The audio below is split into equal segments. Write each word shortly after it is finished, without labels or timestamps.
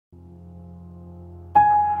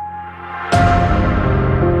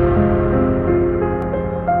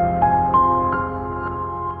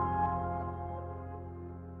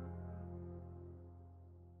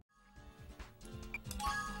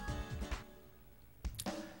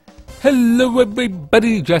Hello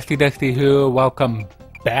everybody, Justy-Dusty here. Welcome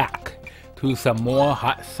back to some more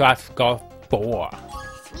Hot Shots Golf Fore.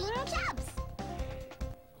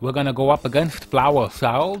 We're gonna go up against Flower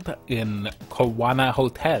Child in Kawana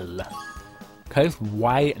Hotel. Cause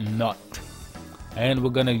why not? And we're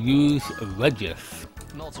gonna use Regis.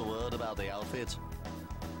 Not a word about the outfit.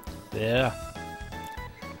 Yeah.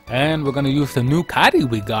 And we're gonna use the new caddy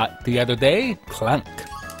we got the other day, Clank.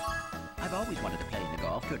 I've always wanted to play in a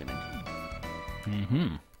golf tournament.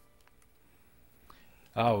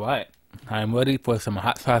 Alright, I'm ready for some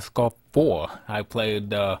Hot Shots Golf Fore. I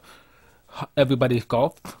played Everybody's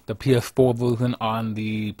Golf, the PS4 version on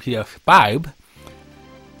the PS5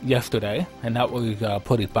 yesterday, and that was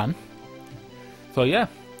pretty fun. So yeah,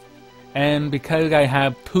 and because I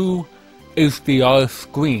have two HDR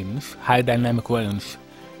screens, high dynamic range,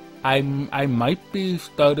 I might be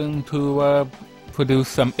starting to produce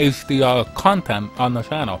some HDR content on the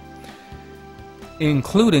channel,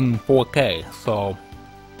 including 4K. So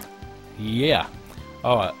yeah.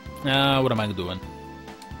 Alright, now what am I doing?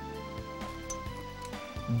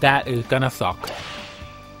 That is gonna suck.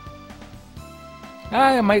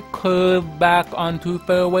 I might curve back onto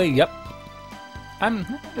fairway. Yep.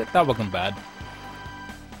 That wasn't bad.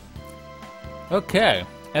 Okay,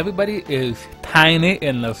 everybody is tiny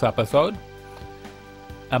in this episode.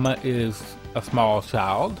 Emma is a small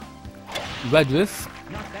child. Regis.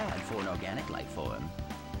 Not bad for an organic life form.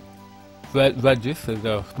 Regis is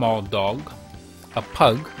a small dog. A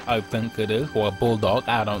pug, I think it is, or a bulldog,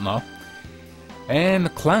 I don't know.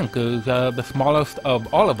 And Clank is the smallest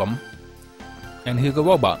of all of them. And he's a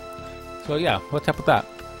robot. So yeah, what's up with that?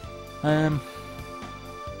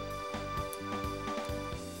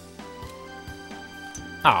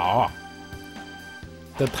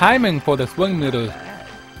 The timing for the swing meter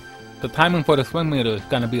is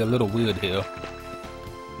gonna be a little weird here.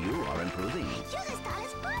 You are improving.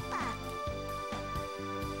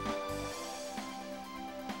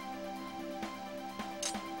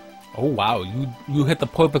 Oh wow, you hit the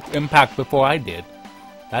perfect impact before I did.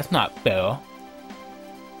 That's not fair.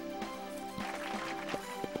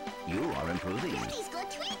 You are improving.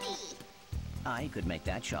 I could make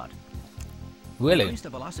that shot. Really? Increase the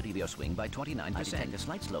velocity of your swing by 29%. I detect a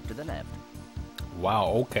slight slope to the left.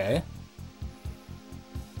 Wow, okay.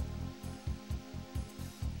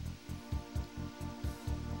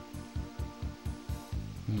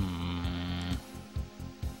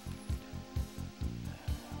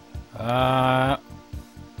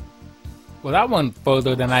 Well, that went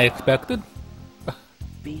further than I expected.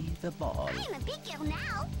 Be the ball. I'm a big girl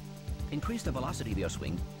now. Increase the velocity of your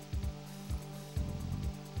swing.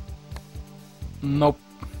 Nope.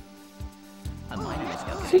 A minor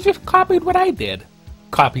miscalculation. She just copied what I did.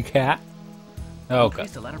 Copycat. Okay.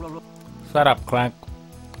 Increase the lateral Shut up, Clank.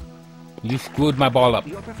 You screwed my ball up.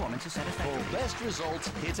 Your performance is satisfactory. For best results,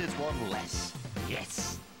 hit it one less.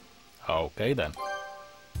 Yes. Okay then.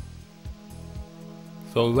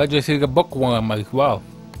 So Regis is a bookworm as well.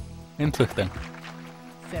 Interesting.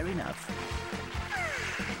 Fair enough.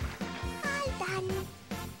 I'm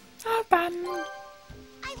done.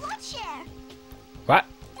 I won't share. What?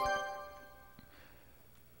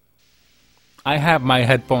 I have my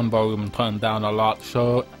headphone volume turned down a lot,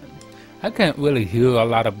 so I can't really hear a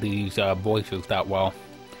lot of these voices that well.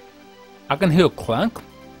 I can hear Clank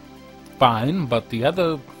fine, but the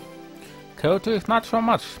other characters not so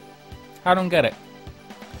much. I don't get it.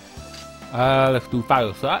 Let's do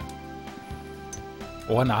fire shot.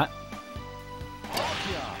 Or not.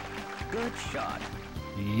 Good shot.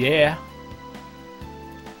 Yeah.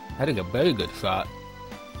 I think a very good shot.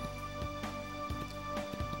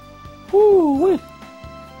 Woo-wee.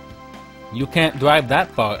 You can't drive that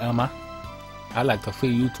far, Emma. I'd like to see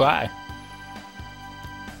you try.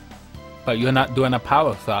 But you're not doing a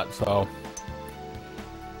power shot, so...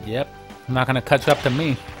 Yep. Not gonna catch up to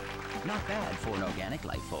me. Not bad for an organic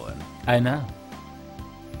life form. I know.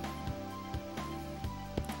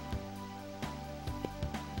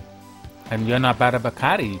 And you're not bad of a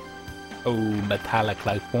caddy. Oh, metallic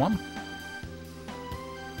life form.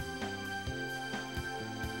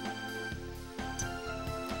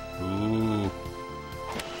 Ooh.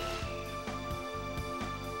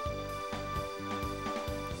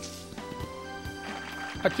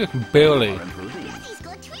 I just barely.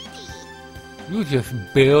 You just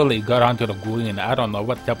barely got onto the green. I don't know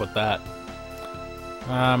what's up with that.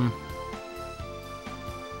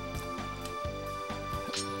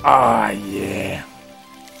 Ah, yeah.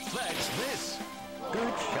 Flex this.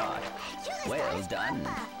 Good shot. Well done.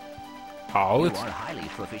 Oh, You it's are highly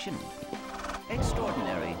proficient.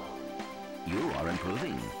 Extraordinary. You are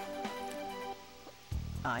improving.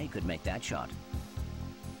 I could make that shot.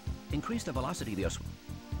 Increase the velocity of your swing.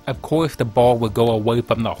 Of course the ball would go away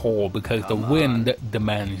from the hole because the wind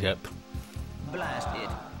demands it. Blast it.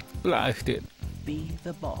 Blast it. Be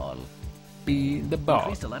the ball. Be the ball.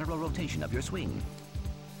 Increase the lateral rotation of your swing.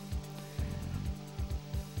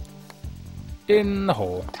 In the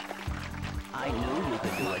hole. I knew you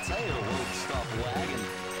could do My it. tail won't stop wagging.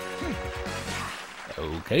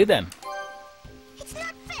 Okay then. It's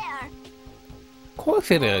not fair. Of course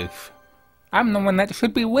it is. I'm the one that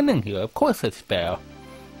should be winning here. Of course it's fair.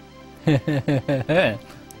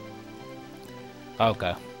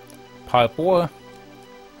 Okay. Part 4.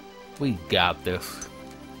 We got this.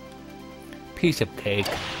 Piece of cake.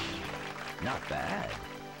 Not bad.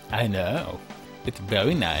 I know. It's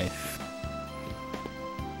very nice.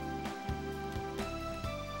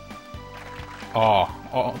 Oh,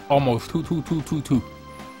 almost 2.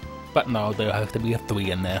 But no, there has to be a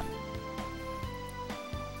 3 in there.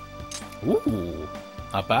 Ooh,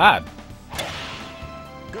 not bad.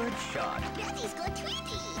 Good shot. Daddy's good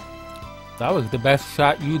Tweety. That was the best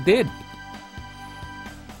shot you did.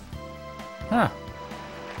 Huh.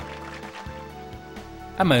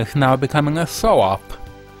 Emma's now becoming a show-off.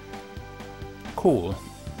 Cool.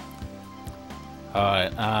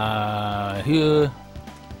 Alright, here.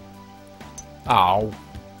 Ow.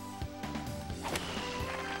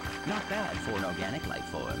 Not bad for an organic life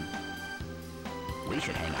form. We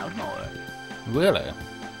should hang out more. Really?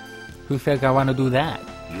 Who says I want to do that?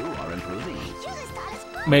 You are improving. You just thought it's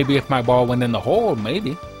good. Maybe if my ball went in the hole,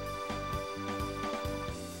 maybe.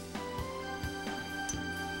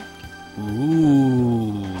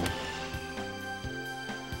 Ooh.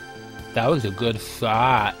 That was a good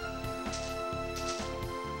shot.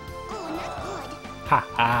 Oh, not good. Ha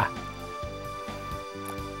ha.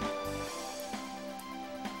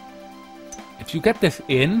 If you get this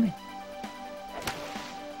in...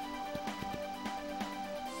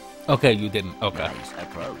 Okay, you didn't. Okay. Nice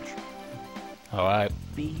approach. Alright.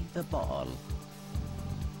 Be the ball.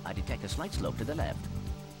 I detect a slight slope to the left.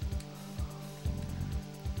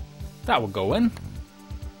 That will go in.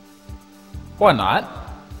 Or not.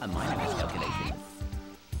 A minor miscalculation.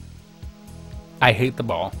 I hate the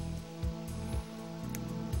ball.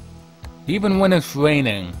 Even when it's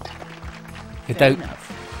raining. It Fair does, enough.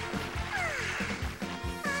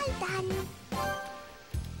 I'm done.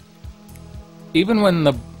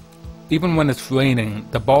 even when it's raining,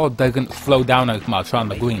 the ball doesn't slow down as much on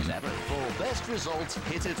the green. As ever. For best results,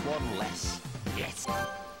 hit it one less. Yes. I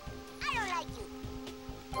don't like you.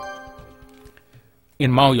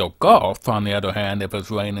 In Mario Golf, on the other hand, if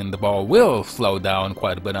it's raining, the ball will slow down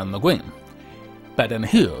quite a bit on the green. But in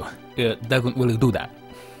here, it doesn't really do that.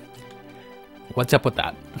 What's up with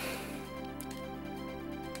that?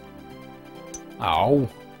 Ow.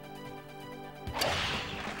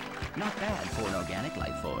 Not bad for an organic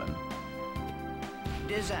life form.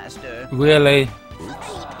 Disaster. Really?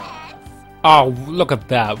 Oops. Oh, look at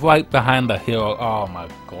that. Right behind the hill. Oh my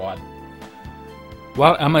god.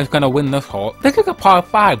 Well, Emma's gonna win this hole. This is a par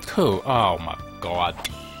 5 too. Oh my god.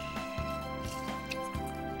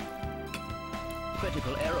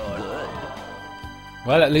 Critical error. Good.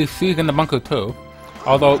 Well, at least she's in the bunker too.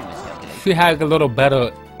 Although, she has a little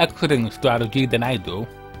better exiting strategy than I do.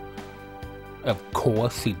 Of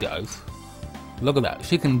course she does. Look at that.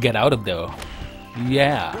 She can get out of there.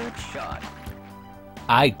 Yeah. Good shot.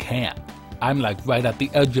 I can't. I'm like right at the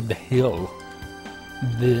edge of the hill.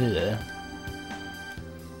 There.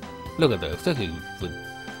 Look at this. This is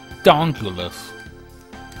ridiculous.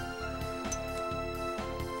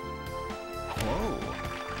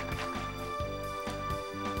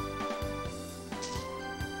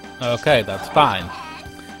 Whoa. Okay, that's fine.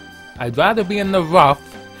 I'd rather be in the rough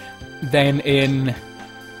than in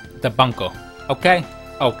the bunker. Okay?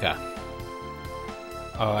 Okay.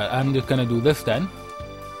 Alright, I'm just gonna do this then.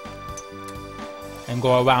 And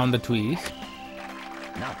go around the trees.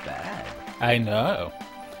 Not bad. I know.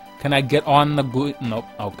 Can I get on the green? Nope.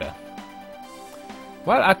 Okay.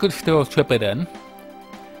 Well, I could still chip it in.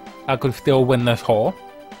 I could still win this hole.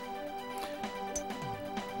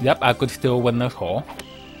 Yep, I could still win this hole.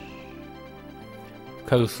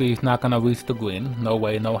 Because she's not gonna reach the green. No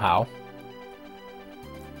way, no how.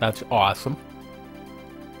 That's awesome.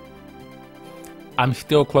 I'm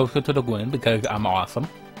still closer to the green because I'm awesome.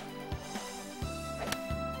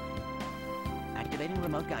 Activating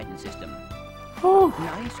remote guidance system. Whew.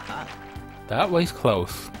 Nice up. That was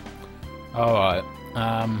close. Alright,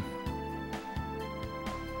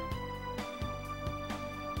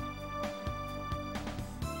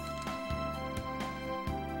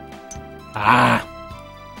 Ah!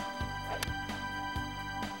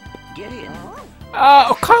 Get in.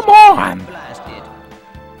 Oh, come on! Blasted.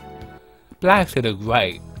 Blasted is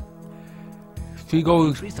right. She goes,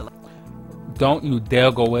 Increase the... don't you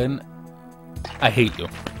dare go in. I hate you.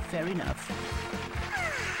 Fair enough.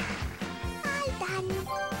 All done.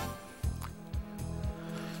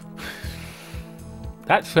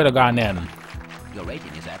 That should have gone in. Your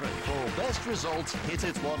rating is average. For best result, hit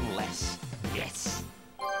it one less. Yes.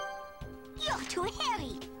 You're too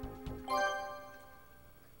hairy.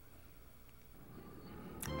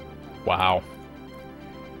 Wow.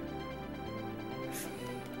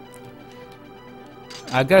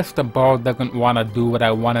 I guess the ball doesn't want to do what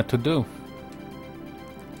I want it to do.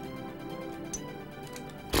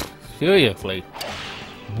 Seriously.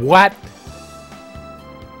 What?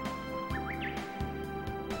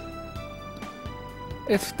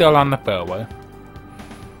 It's still on the fairway.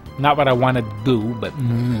 Not what I want to do, but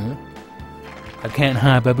I can't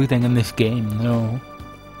have everything in this game, no.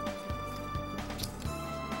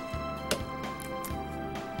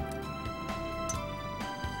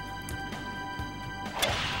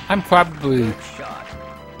 I'm probably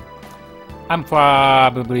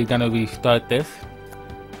gonna restart this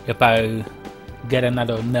if I get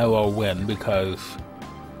another narrow win, because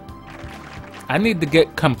I need to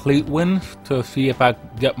get complete wins to see if I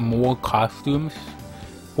get more costumes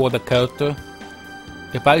for the character.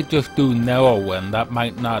 If I just do narrow win, that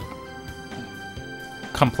might not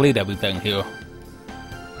complete everything here.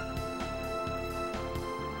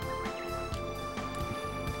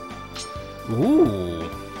 Ooh.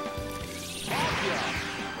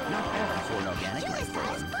 Not bad for an organic life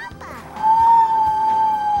form.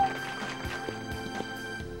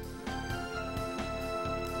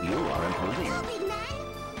 You are improving. Hello, big man.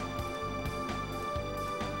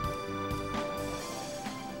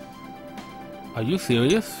 Are you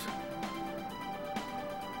serious?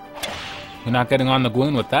 You're not getting on the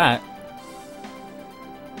green with that.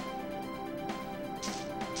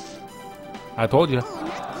 I told you. Oh,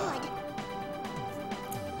 not good.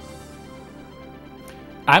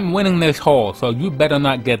 I'm winning this hole, so you better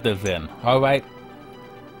not get this in, alright?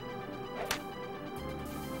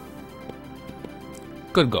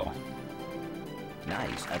 Good goal.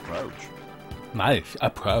 Nice approach. Nice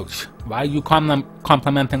approach. Why are you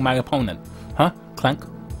complimenting my opponent? Huh? Clank?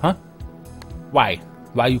 Huh? Why?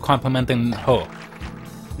 Why are you complimenting her?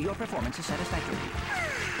 Your performance is satisfactory.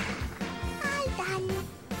 All done.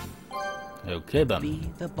 Okay then. Be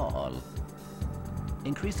the ball.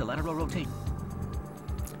 Increase the lateral rotation.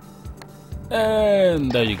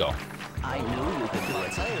 And there you go. I knew you could do My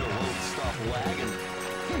it. tail won't stop wagging.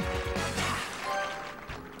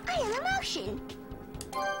 I am emotion.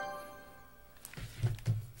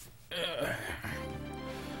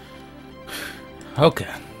 Okay.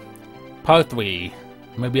 Part 3.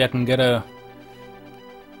 Maybe I can get a...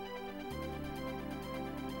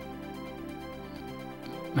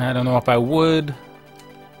 I don't know if I would.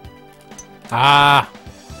 Ah!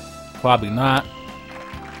 Probably not.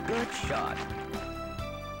 Good shot.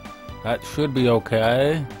 That should be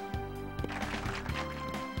okay.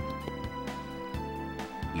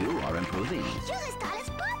 You are improving. You're as tall as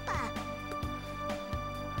Papa.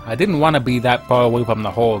 I didn't want to be that far away from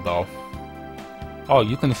the hole though. Oh,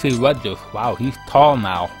 you can see Regis. Wow, he's tall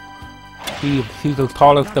now. He's as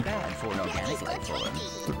tall as Not the... bad for an Let's organic go life form. tricky.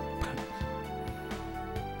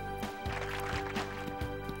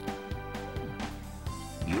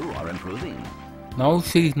 You are improving. No,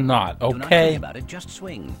 she's not. Do not Okay? think about it, just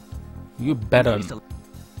swing. You better... Increase the-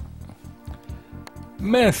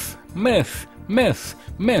 Miss! Miss! Miss!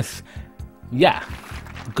 Miss! Yeah.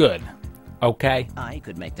 Good. Okay? I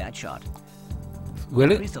could make that shot.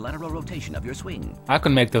 Really? Increase the lateral rotation of your swing. I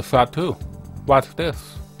can make this shot too. Watch this.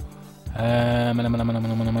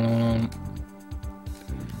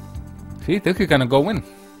 See, this is gonna go in.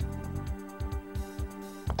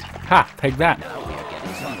 Ha! Take that. Now we are getting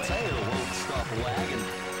My somewhere. tail won't stop wagging.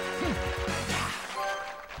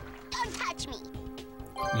 Don't touch me.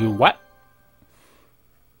 You what?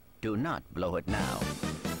 Do not blow it now.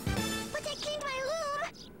 But I cleaned my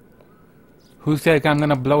room. Who said I'm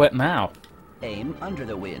gonna blow it now? Aim under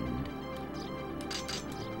the wind.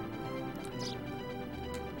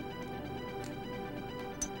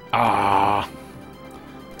 Ah.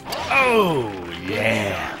 Oh,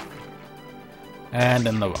 yeah. And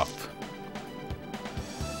in the rough.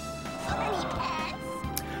 Funny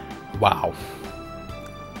pants. Wow.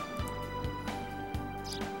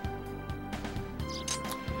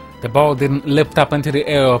 The ball didn't lift up into the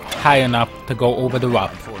air high enough to go over the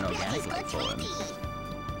rough. For an organic life form.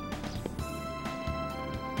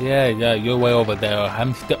 Yeah, you're way over there.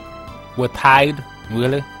 I'm still... We're tied?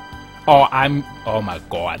 Really? Oh, oh my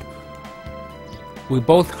god. We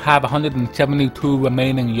both have 172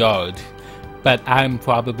 remaining yards, but I'm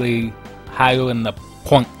probably higher in the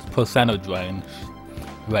point percentage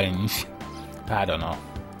range. I don't know.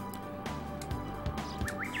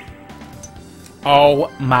 Oh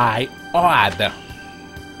my god!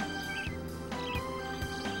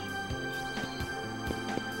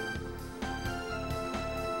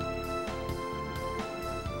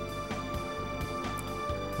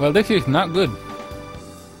 Well, this is not good.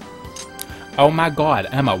 Oh my god,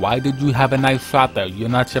 Emma, why did you have a nice shot there? You're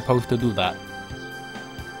not supposed to do that.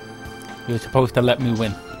 You're supposed to let me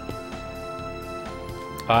win.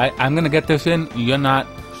 Alright, I'm gonna get this in, you're not,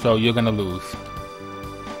 so you're gonna lose.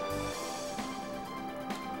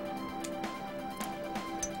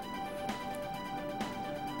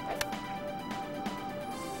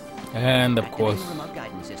 And of course,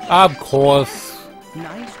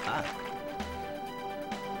 Nice.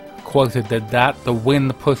 Of course it did that. The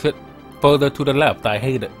wind pushed it further to the left. I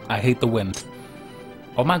hate it. I hate the wind.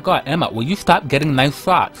 Oh my god, Emma, will you stop getting nice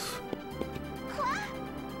shots?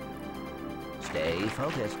 Stay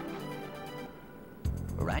focused.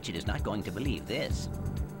 Ratchet is not going to believe this.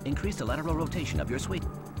 Increase the lateral rotation of your swing.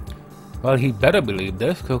 Well, he better believe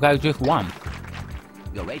this, because I just won.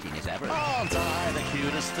 Your rating is average. Aren't I the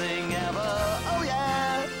cutest thing ever? Oh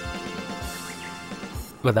yeah!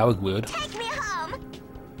 Well, that was weird. Take me home.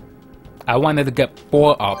 I wanted to get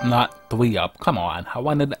 4 up, not 3 up. Come on, I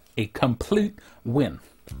wanted a complete win.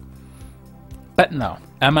 But no,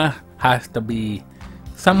 Emma has to be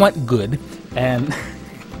somewhat good, and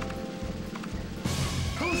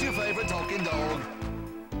Who's your favorite talking dog?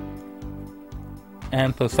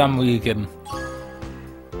 and for some reason,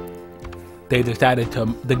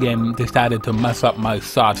 the game decided to mess up my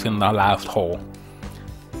shots in the last hole.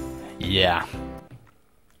 Yeah,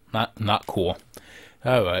 not cool.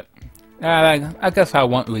 All right, I guess I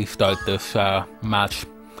won't restart this match.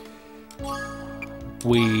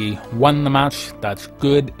 We won the match. That's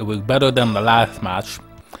good. It was better than the last match,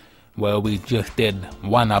 where we just did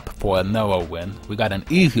 1 up for a narrow win. We got an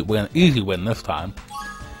easy win this time.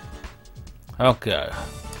 Okay.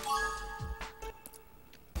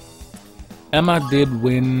 Emma did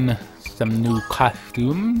win some new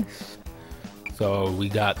costumes. So we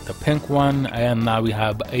got the pink one, and now we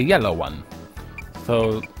have a yellow one.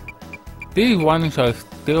 So these ones are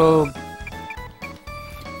still...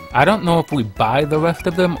 I don't know if we buy the rest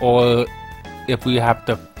of them, or if we have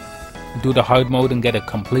to do the hard mode and get a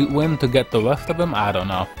complete win to get the rest of them. I don't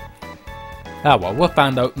know. Ah well, we'll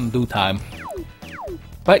find out in due time.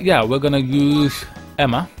 But yeah, we're gonna use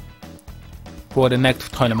Emma for the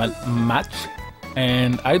next tournament match,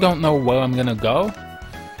 and I don't know where I'm gonna go.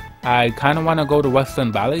 I kind of want to go to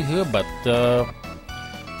Western Valley here, but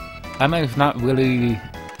Emma is not really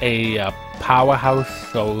a powerhouse,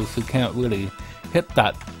 so she can't really hit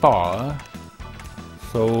that far.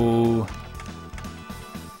 So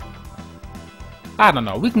I don't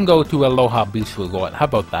know, we can go to Aloha Beach Resort. How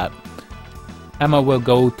about that? Emma will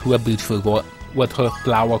go to a beach resort with her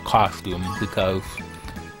flower costume, because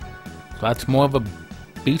that's more of a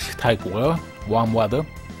beach type wear, warm weather.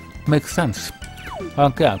 Makes sense.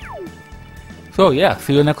 Okay. So yeah,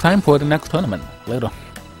 see you next time for the next tournament. Later.